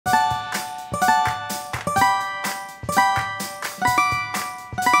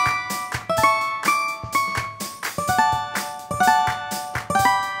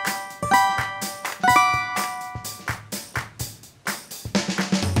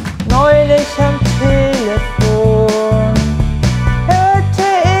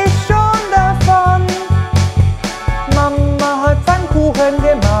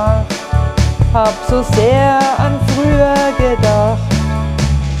Hab so sehr an früher gedacht.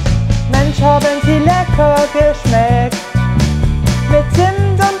 Mensch, haben sie lecker geschmeckt, mit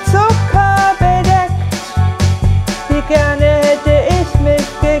Zimt und Zucker bedeckt. Wie gerne hätte ich mich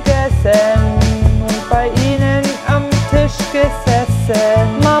gegessen und bei ihnen am Tisch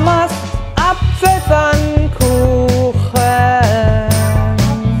gesessen. Mamas Apfelpfannkuchen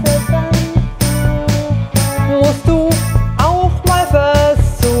musst du auch mal versuchen.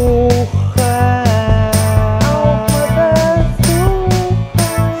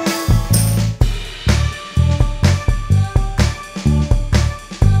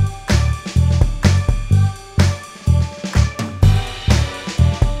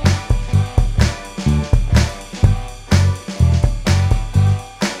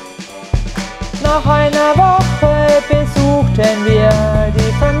 Nach einer Woche besuchten wir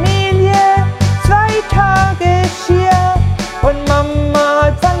die Familie, 2 Tage schier, und Mama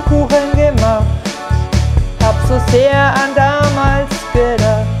hat Pfannkuchen gemacht. Hab so sehr an damals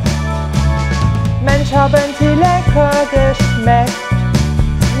gedacht. Mensch, haben sie lecker geschmeckt,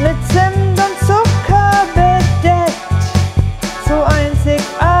 mit Zimt und Zucker bedeckt. So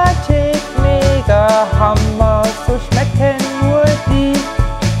einzigartig, mega Hammer, so schmecken nur die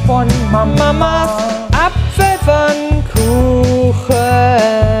von Mama.